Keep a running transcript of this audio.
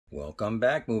Welcome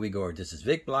back, moviegoer. This is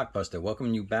Vic Blockbuster,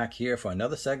 welcoming you back here for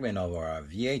another segment of our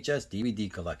VHS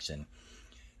DVD collection.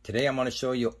 Today I'm going to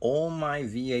show you all my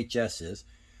VHSs,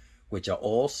 which are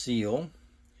all sealed,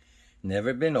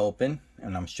 never been opened,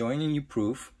 and I'm showing you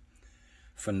proof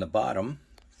from the bottom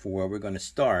for where we're going to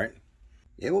start.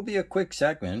 It will be a quick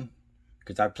segment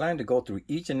because I plan to go through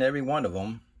each and every one of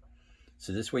them,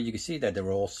 so this way you can see that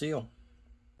they're all sealed.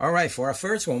 All right, for our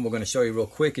first one, we're going to show you real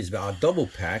quick is our double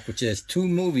pack, which is 2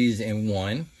 movies in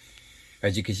one.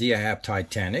 As you can see, I have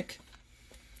Titanic.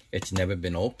 It's never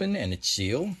been opened and it's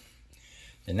sealed.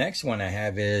 The next one I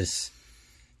have is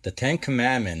the Ten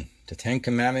Commandments. The Ten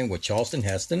Commandments with Charlton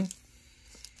Heston.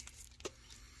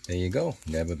 There you go,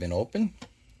 never been opened.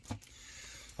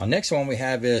 Our next one we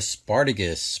have is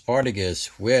Spartacus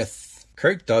with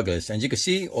Kirk Douglas. And you can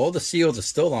see all the seals are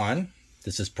still on.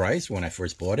 This is priced when I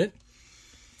first bought it.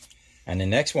 And the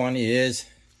next one is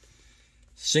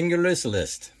Schindler's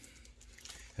List.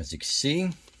 As you can see,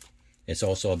 it's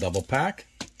also a double pack.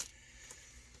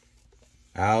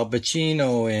 Al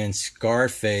Pacino in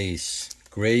Scarface.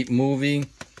 Great movie.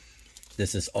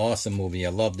 This is awesome movie. I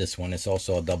love this one. It's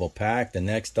also a double pack. The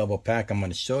next double pack I'm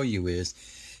going to show you is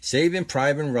Saving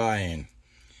Private Ryan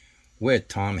with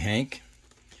Tom Hanks.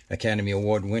 Academy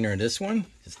Award winner in this one.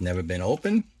 It's never been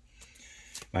opened.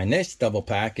 My next double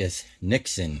pack is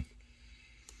Nixon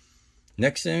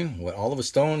with Oliver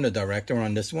Stone, the director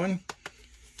on this one.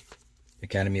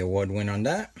 Academy Award winner on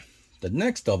that. The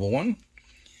next double one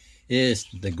is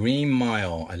The Green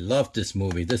Mile. I love this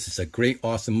movie. This is a great,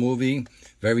 awesome movie.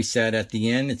 Very sad at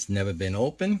the end. It's never been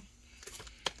opened.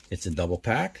 It's a double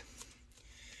pack.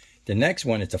 The next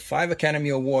one is a 5 Academy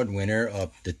Award winner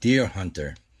of The Deer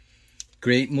Hunter.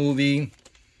 Great movie.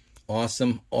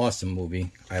 Awesome, awesome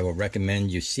movie. I will recommend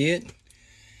you see it.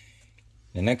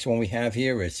 The next one we have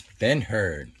here is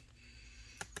Ben-Hur.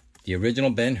 The original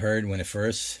Ben-Hur when it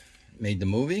first made the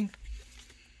movie.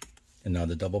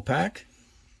 Another double pack.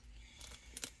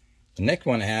 The next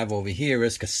one I have over here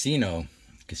is Casino.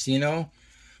 Casino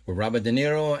with Robert De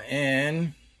Niro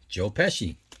and Joe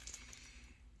Pesci.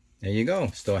 There you go.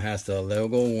 Still has the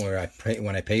logo where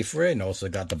when I pay for it, and also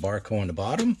got the barcode on the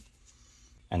bottom.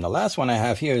 And the last one I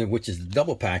have here, which is the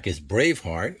double pack, is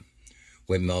Braveheart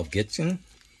with Mel Gibson.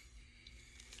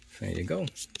 There you go.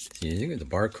 See, you get the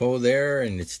barcode there,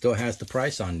 and it still has the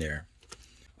price on there.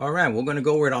 All right, we're going to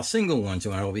go with our single ones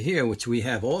right over here, which we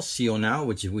have all sealed now,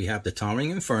 which we have the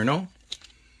Towering Inferno,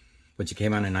 which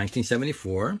came out in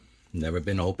 1974. Never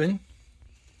been opened.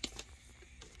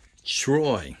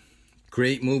 Troy.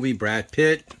 Great movie, Brad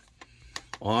Pitt.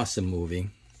 Awesome movie.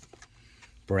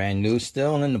 Brand new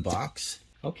still in the box.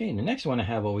 Okay, the next one I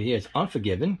have over here is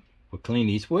Unforgiven with Clint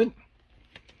Eastwood.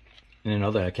 And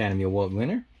another Academy Award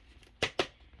winner.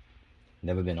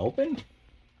 Never been opened.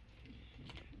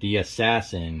 The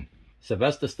Assassin.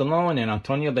 Sylvester Stallone and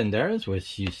Antonio Banderas,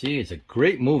 which you see is a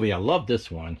great movie. I love this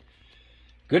one.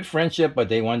 Good friendship, but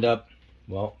they wound up,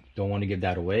 well, don't want to give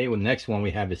that away. Well, the next one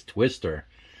we have is Twister.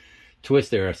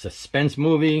 Twister, a suspense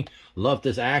movie. Love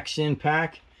this action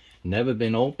pack. Never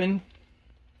been opened.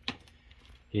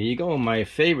 Here you go, my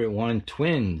favorite one,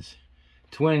 Twins.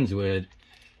 Twins with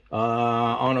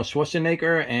Arnold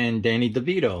Schwarzenegger and Danny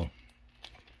DeVito.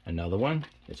 Another one.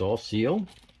 It's all sealed.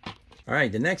 All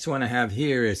right, the next one I have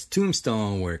here is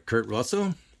Tombstone with Kurt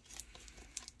Russell.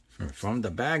 From the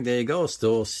bag, there you go.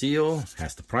 Still sealed.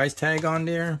 Has the price tag on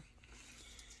there.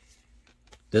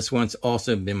 This one's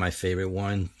also been my favorite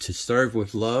one. To Serve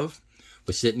with Love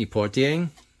with Sidney Poitier.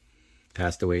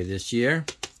 Passed away this year.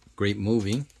 Great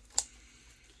movie.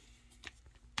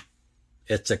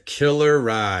 It's a killer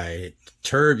ride.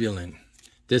 Turbulent.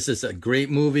 This is a great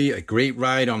movie. A great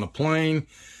ride on a plane.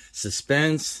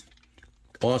 Suspense.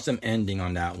 Awesome ending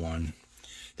on that one.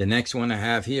 The next one I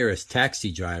have here is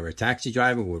Taxi Driver. Taxi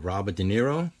Driver with Robert De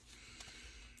Niro.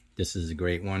 This is a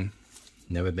great one.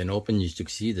 Never been opened. You can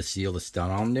see the seal is still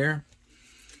on there.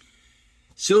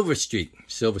 Silver Streak.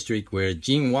 Silver Streak with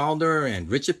Gene Wilder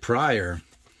and Richard Pryor.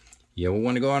 You ever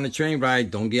want to go on a train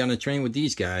ride? Don't get on a train with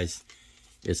these guys.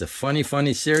 It's a funny,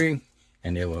 funny series,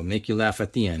 and it will make you laugh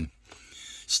at the end.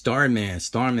 Starman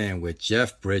with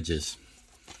Jeff Bridges.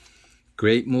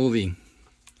 Great movie.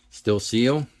 Still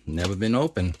sealed. Never been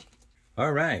opened.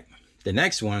 All right. The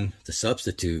next one, The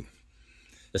Substitute.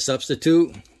 The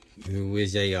Substitute, who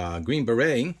is a Green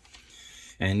Beret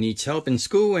and needs help in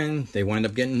school, and they wind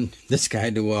up getting this guy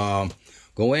to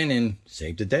go in and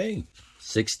save the day.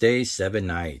 6 Days, 7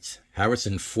 Nights.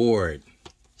 Harrison Ford.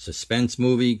 Suspense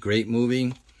movie. Great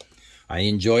movie. I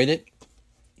enjoyed it.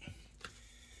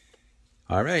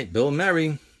 All right. Bill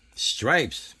Murray.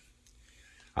 Stripes.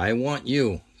 I Want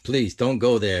You. Please don't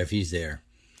go there if he's there.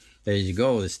 There you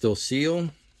go. It's still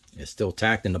sealed. It's still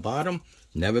tacked in the bottom.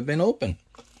 Never been opened.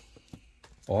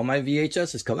 All my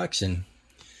VHS collection.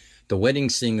 The Wedding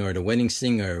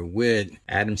Singer with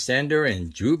Adam Sandler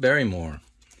and Drew Barrymore.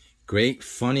 Great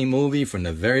funny movie from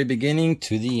the very beginning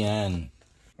to the end.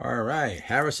 All right,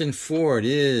 Harrison Ford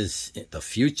is The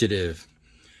Fugitive.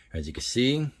 As you can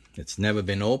see, it's never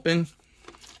been opened.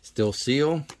 Still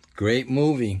sealed. Great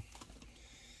movie.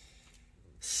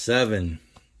 7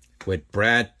 with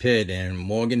Brad Pitt and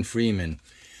Morgan Freeman.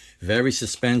 Very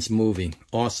suspense movie.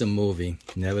 Awesome movie.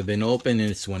 Never been opened, and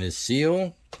this one is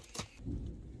sealed.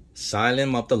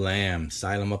 Silence of the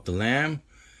Lamb,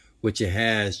 which it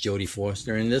has Jodie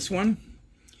Foster in this one.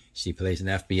 She plays an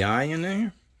FBI in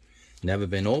there. Never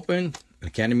been opened.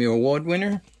 Academy Award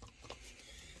winner.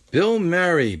 Bill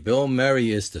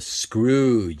Murray is the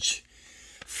Scrooge.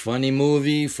 Funny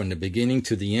movie from the beginning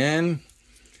to the end.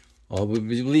 All we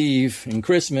believe in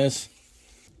Christmas.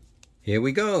 Here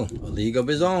we go. A League of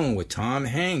His Own with Tom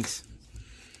Hanks.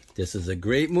 This is a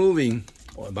great movie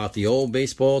about the old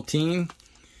baseball team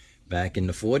back in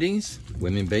the 40s.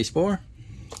 Women baseball,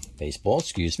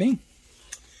 excuse me.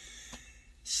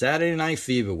 Saturday Night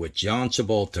Fever with John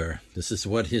Travolta. This is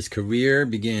what his career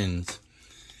begins.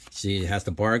 See, it has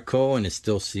the barcode and it's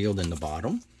still sealed in the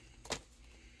bottom.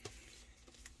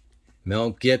 Mel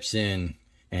Gibson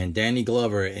and Danny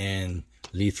Glover in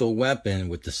Lethal Weapon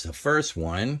with the first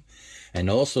one. And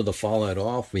also to follow it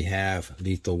off, we have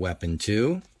Lethal Weapon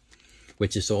 2,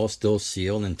 which is all still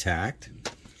sealed intact.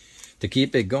 To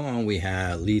keep it going, we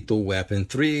have Lethal Weapon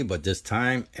 3, but this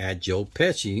time add Joe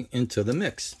Pesci into the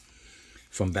mix.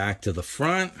 From back to the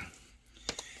front.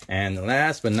 And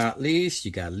last but not least,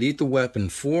 you got Lethal Weapon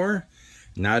 4.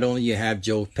 Not only you have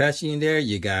Joe Pesci in there,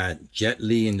 you got Jet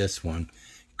Li in this one.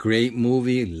 Great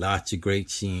movie, lots of great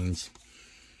scenes.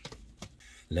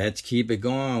 Let's keep it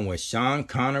going with Sean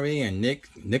Connery and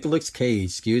Nicolas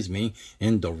Cage,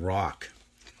 in The Rock.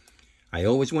 I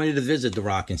always wanted to visit The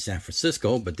Rock in San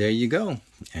Francisco, but there you go.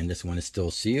 And this one is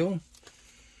still sealed.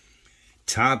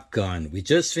 Top Gun. We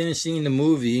just finished seeing the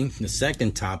movie, the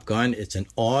second Top Gun. It's an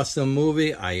awesome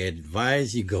movie. I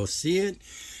advise you go see it.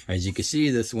 As you can see,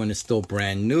 this one is still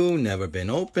brand new, never been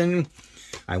opened.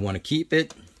 I want to keep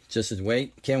it.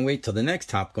 Can't wait till the next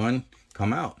Top Gun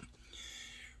come out.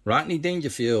 Rodney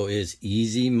Dangerfield is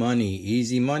Easy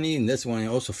Money. And this one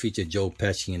also featured Joe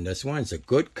Pesci in this one. It's a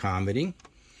good comedy.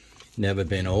 Never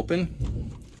been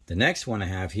open. The next one I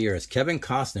have here is Kevin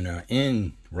Costner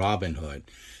in Robin Hood.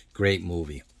 Great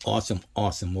movie. Awesome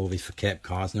movie for Kevin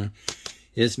Costner.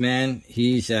 This man,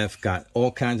 he's got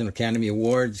all kinds of Academy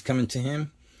Awards coming to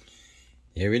him.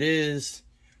 Here it is.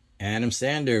 Adam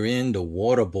Sandler in The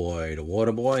Waterboy. The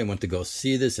Waterboy, I went to go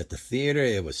see this at the theater.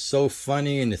 It was so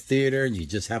funny in the theater. You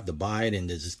just have to buy it and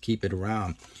just keep it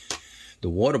around. The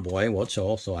Waterboy, which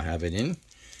also I have it in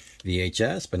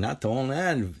VHS, but not only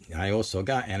that, I also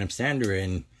got Adam Sandler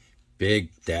in Big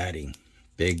Daddy.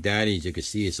 Big Daddy, as you can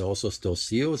see, it's also still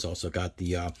sealed. It's also got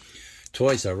the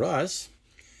Toys R Us.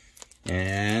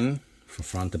 And from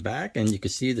front to back, and you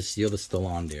can see the seal is still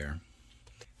on there.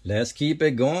 Let's keep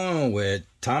it going with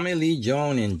Tommy Lee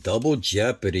Jones in Double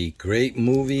Jeopardy. Great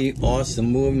movie,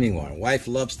 awesome movie. My wife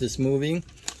loves this movie.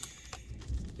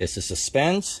 It's a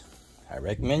suspense. I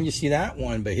recommend you see that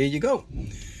one, but here you go.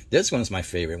 This one's my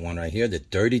favorite one right here, the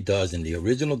Dirty Dozen, the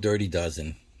original Dirty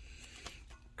Dozen.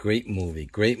 Great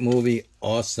movie,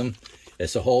 awesome.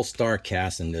 It's a whole star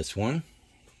cast in this one.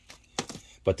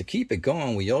 But to keep it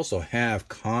going, we also have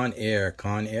Con Air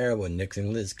with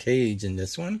Nicolas Cage in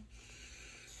this one.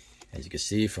 As you can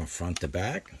see from front to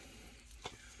back.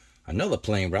 Another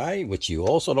plane ride, which you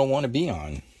also don't want to be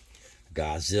on.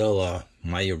 Godzilla,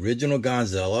 my original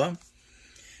Godzilla.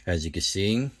 As you can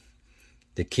see,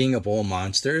 the king of all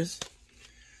monsters.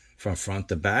 From front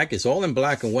to back. It's all in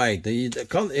black and white. The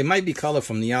color, it might be color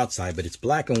from the outside, but it's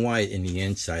black and white in the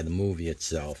inside, the movie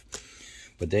itself.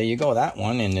 But there you go, that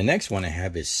one. And the next one I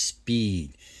have is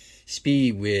Speed.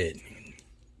 Speed with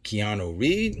Keanu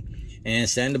Reeves and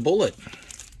Sandra Bullock.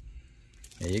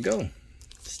 There you go.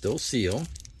 Still sealed.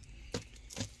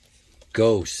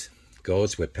 Ghost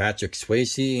with Patrick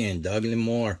Swayze and Dudley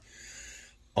Moore.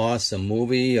 Awesome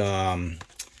movie.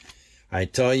 I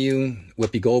tell you,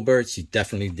 Whoopi Goldberg, she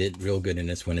definitely did real good in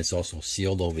this one. It's also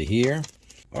sealed over here.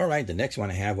 All right, the next one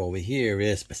I have over here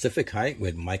is Pacific Heights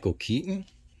with Michael Keaton,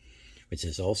 which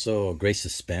is also a great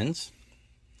suspense.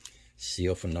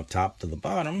 Sealed from the top to the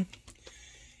bottom.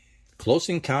 Close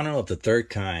Encounter of the Third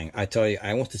Kind. I tell you,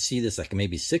 I went to see this like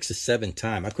maybe 6 or 7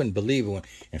 times. I couldn't believe it.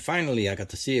 And finally, I got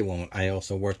to see it when I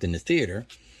also worked in the theater.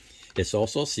 It's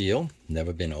also sealed.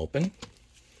 Never been opened.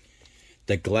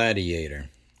 The Gladiator.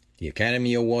 the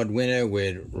Academy Award winner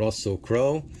with Russell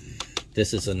Crowe.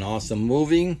 This is an awesome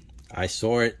movie. I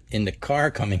saw it in the car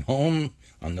coming home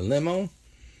on the limo.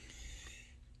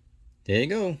 There you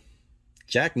go.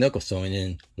 Jack Nicholson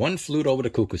in One Flew Over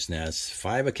the Cuckoo's Nest.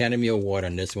 5 Academy Award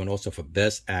on this one, also for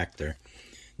Best Actor.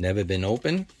 Never Been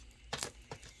Open.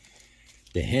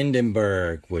 The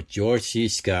Hindenburg with George C.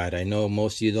 Scott. I know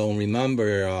most of you don't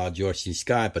remember George C.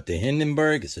 Scott, but The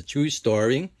Hindenburg is a true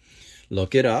story.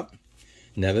 Look it up.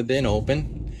 Never Been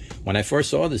Open. When I first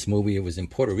saw this movie, it was in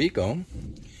Puerto Rico.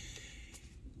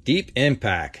 Deep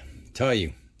Impact. Tell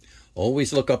you,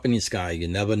 always look up in the sky. You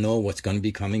never know what's going to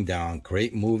be coming down.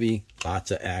 Great movie.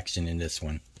 Lots of action in this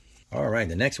one. All right,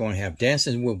 the next one we have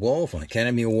Dancing with Wolves, an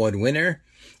Academy Award winner.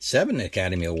 7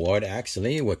 Academy Award,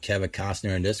 actually, with Kevin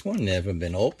Costner in this one. Never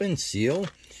Been Open. Seal.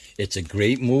 It's a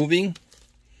great movie.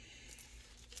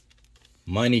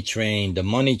 Money Train. The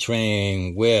Money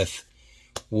Train with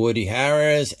Woody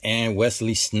Harris and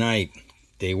Wesley Snipes.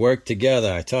 They work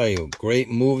together. I tell you, great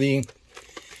movie.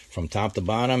 From top to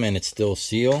bottom, and it's still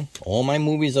sealed. All my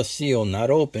movies are sealed, not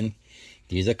open.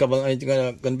 These are going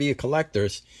to be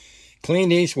collectors.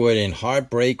 Clint Eastwood in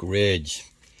Heartbreak Ridge.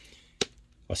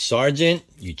 A sergeant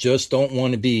you just don't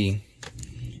want to be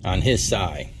on his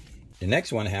side. The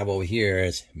next one I have over here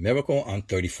is Miracle on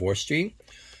 34th Street.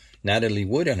 Natalie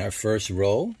Wood in her first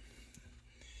role.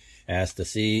 Asked to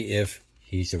see if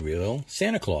he's a real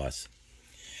Santa Claus.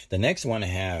 The next one I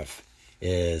have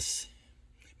is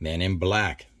Men in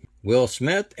Black. Will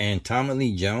Smith and Tommy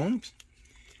Lee Jones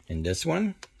in this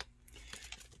one.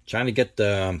 Trying to get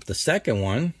the second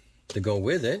one to go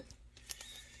with it.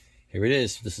 Here it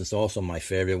is. This is also my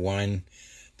favorite one.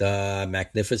 The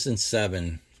Magnificent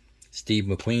Seven. Steve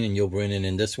McQueen and Yul Brynner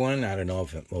in this one. I don't know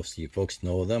if most of you folks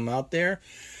know them out there.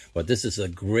 But this is a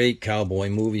great cowboy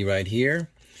movie right here.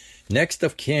 Next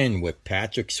of Kin with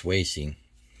Patrick Swayze.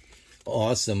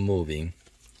 Awesome movie.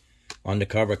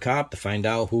 Undercover cop to find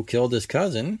out who killed his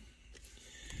cousin.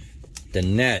 The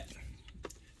Net.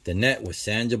 The Net with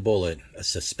Sandra Bullock. A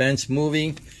suspense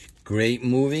movie. Great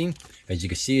movie. As you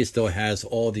can see, it still has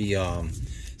all the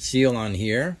seal on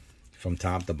here from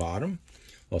top to bottom.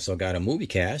 Also got a movie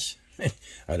cache.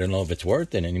 I don't know if it's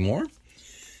worth it anymore.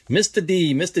 Mr.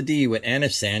 D with Anna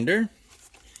Sander.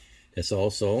 It's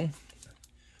also a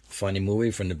funny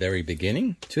movie from the very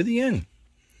beginning to the end.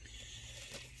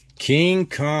 King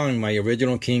Kong, my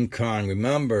original King Kong.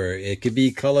 Remember, it could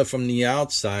be color from the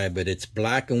outside, but it's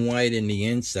black and white in the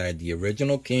inside. The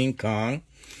original King Kong.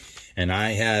 And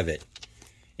I have it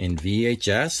in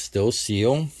VHS, still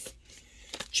sealed.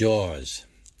 Jaws.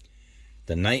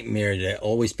 The nightmare that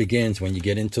always begins when you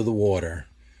get into the water.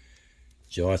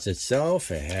 Jaws itself,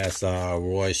 it has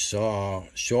Roy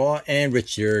Shaw and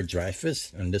Richard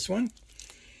Dreyfuss on this one.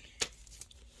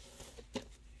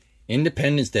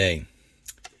 Independence Day.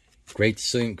 Great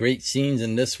scenes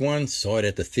in this one. Saw it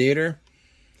at the theater.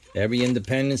 Every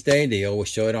Independence Day, they always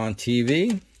show it on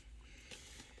TV.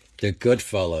 The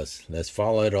Goodfellas. Let's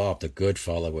follow it off. The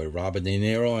Goodfellas with Robert De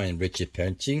Niro and Richard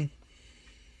Pesci.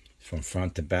 From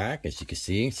front to back, as you can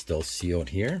see, still sealed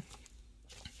here.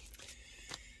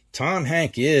 Tom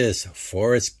Hanks is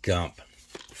Forrest Gump.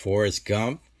 Forrest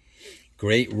Gump.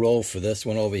 Great role for this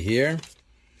one over here.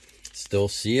 Still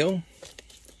sealed.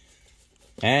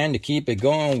 And to keep it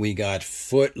going, we got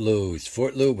Footloose.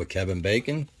 Footloose with Kevin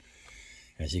Bacon.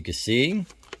 As you can see,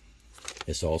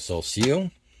 it's also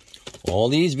sealed. All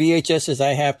these VHSs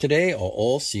I have today are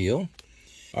all sealed.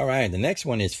 All right, the next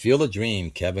one is Field of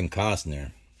Dream, Kevin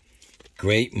Costner.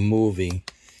 Great movie.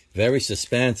 Very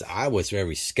suspense. I was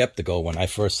very skeptical when I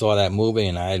first saw that movie,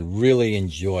 and I really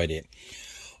enjoyed it.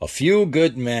 A Few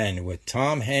Good Men with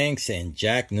Tom Hanks and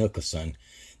Jack Nicholson.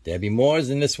 Debbie Moore's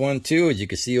in this one too. As you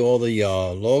can see, all the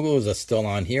logos are still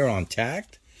on here,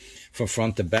 intact from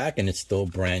front to back, and it's still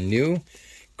brand new.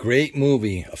 Great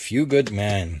movie, A Few Good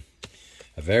Men.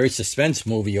 A very suspense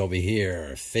movie over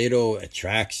here. Fatal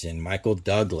Attraction, Michael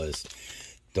Douglas.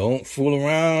 Don't fool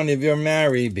around if you're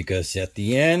married, because at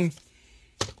the end,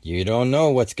 you don't know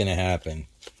what's going to happen.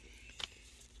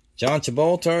 John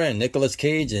Travolta and Nicolas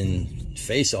Cage in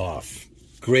Face Off.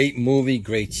 Great movie,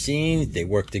 great scenes. They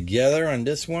work together on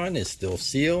this one. It's still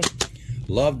sealed.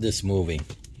 Love this movie.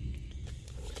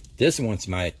 This one's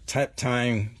my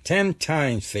 10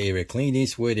 times favorite. Clint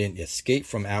Eastwood in Escape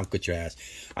from Alcatraz.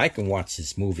 I can watch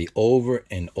this movie over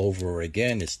and over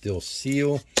again. It's still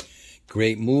sealed.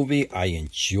 Great movie. I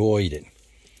enjoyed it.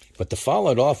 But to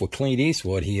follow it off with Clint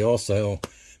Eastwood, he also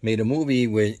made a movie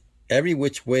with Every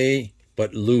Which Way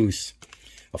But Loose.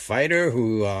 A fighter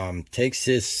who takes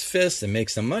his fist and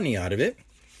makes some money out of it.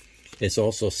 It's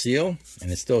also sealed,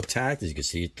 and it's still tagged. As you can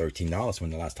see, $13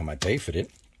 when the last time I paid for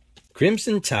it.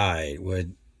 Crimson Tide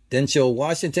with Denzel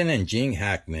Washington and Gene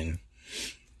Hackman.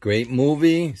 Great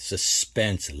movie.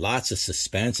 Suspense. Lots of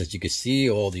suspense. As you can see,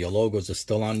 all the logos are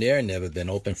still on there. Never been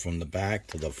opened from the back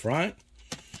to the front.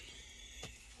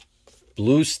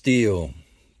 Blue Steel.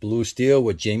 Blue Steel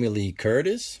with Jamie Lee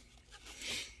Curtis.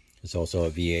 It's also a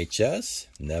VHS.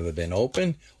 Never been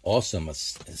opened. Awesome.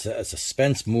 It's a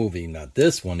suspense movie. Now,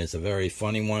 this one is a very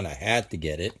funny one. I had to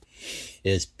get it.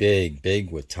 It's Big.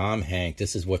 Big with Tom Hanks.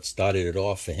 This is what started it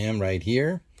off for him right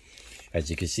here. As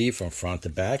you can see from front to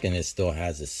back, and it still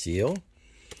has a seal.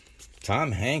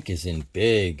 Tom Hanks is in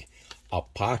Big.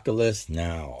 Apocalypse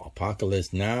Now.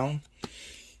 Apocalypse Now.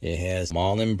 It has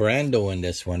Marlon Brando in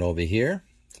this one over here.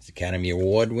 It's Academy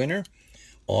Award winner.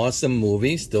 Awesome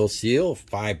movie. Still sealed.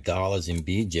 $5 in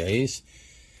BJ's.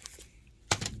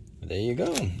 There you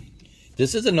go.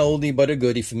 This is an oldie but a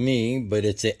goodie for me, but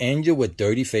it's an Angel with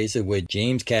Dirty Faces with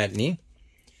James Cagney.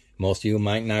 Most of you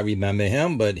might not remember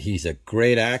him, but he's a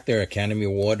great actor, Academy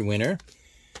Award winner.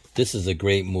 This is a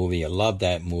great movie. I love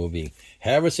that movie.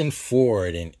 Harrison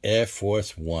Ford in Air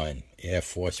Force One. Air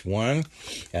Force One,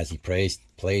 as he plays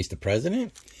the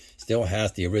president. Still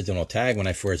has the original tag when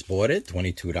I first bought it,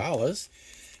 $22.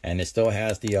 And it still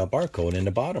has the barcode in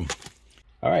the bottom.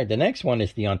 All right, the next one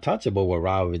is The Untouchable with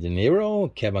Robert De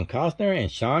Niro, Kevin Costner,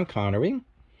 and Sean Connery.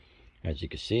 As you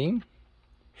can see,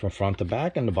 from front to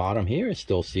back and the bottom here is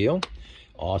still sealed.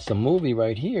 Awesome movie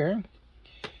right here.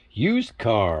 Used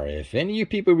Car. If any of you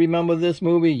people remember this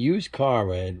movie, Used Car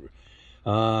with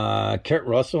Kurt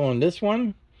Russell on this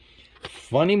one.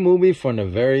 Funny movie from the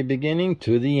very beginning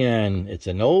to the end. It's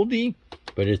an oldie,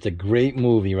 but it's a great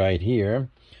movie right here.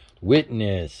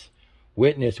 Witness.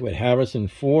 Witness with Harrison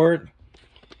Ford.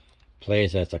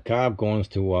 Plays as a cop, goes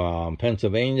to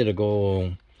Pennsylvania to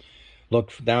go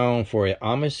look down for an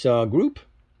Amish group.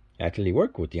 Actually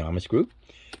work with the Amish group.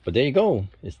 But there you go.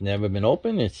 It's never been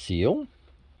opened. It's sealed.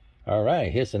 All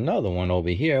right, here's another one over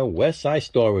here. West Side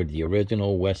Story, the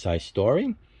original West Side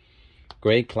Story.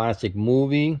 Great classic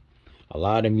movie. A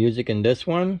lot of music in this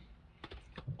one.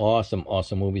 Awesome,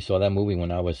 awesome movie. Saw that movie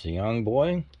when I was a young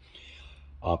boy.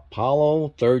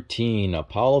 Apollo 13.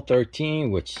 Apollo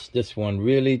 13, which this one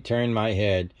really turned my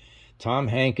head. Tom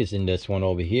Hanks is in this one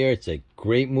over here. It's a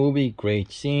great movie,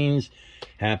 great scenes,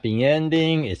 happy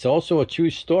ending. It's also a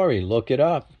true story. Look it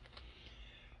up.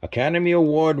 Academy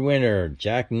Award winner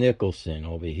Jack Nicholson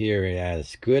over here,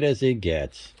 as good as it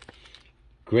gets.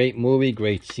 Great movie,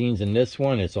 great scenes in this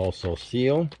one. It's also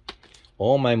sealed.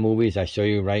 All my movies I show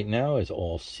you right now is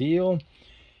all sealed.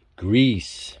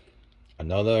 Grease.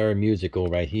 Another musical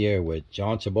right here with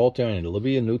John Travolta and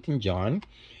Olivia Newton-John.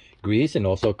 Grease, and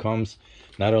also comes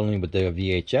not only with the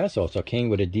VHS, also came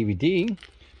with a DVD,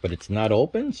 but it's not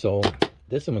open, so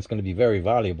this one's going to be very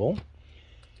valuable.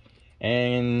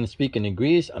 And speaking of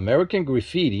Grease, American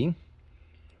Graffiti,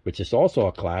 which is also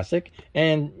a classic,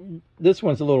 and this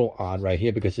one's a little odd right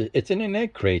here because it's in an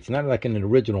egg crate. It's not like in an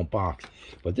original box,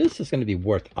 but this is going to be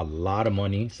worth a lot of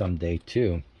money someday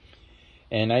too.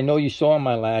 And I know you saw in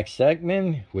my last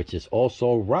segment, which is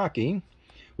also Rocky,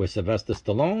 with Sylvester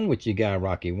Stallone, which you got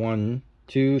Rocky 1,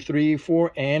 2, 3,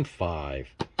 4, and 5.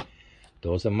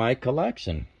 Those are my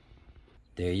collection.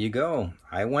 There you go.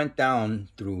 I went down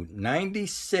through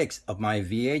 96 of my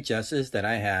VHSs that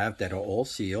I have that are all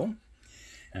sealed.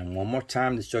 And one more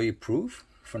time to show you proof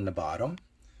from the bottom.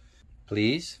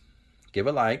 Please give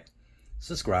a like,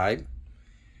 subscribe,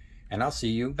 and I'll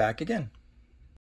see you back again.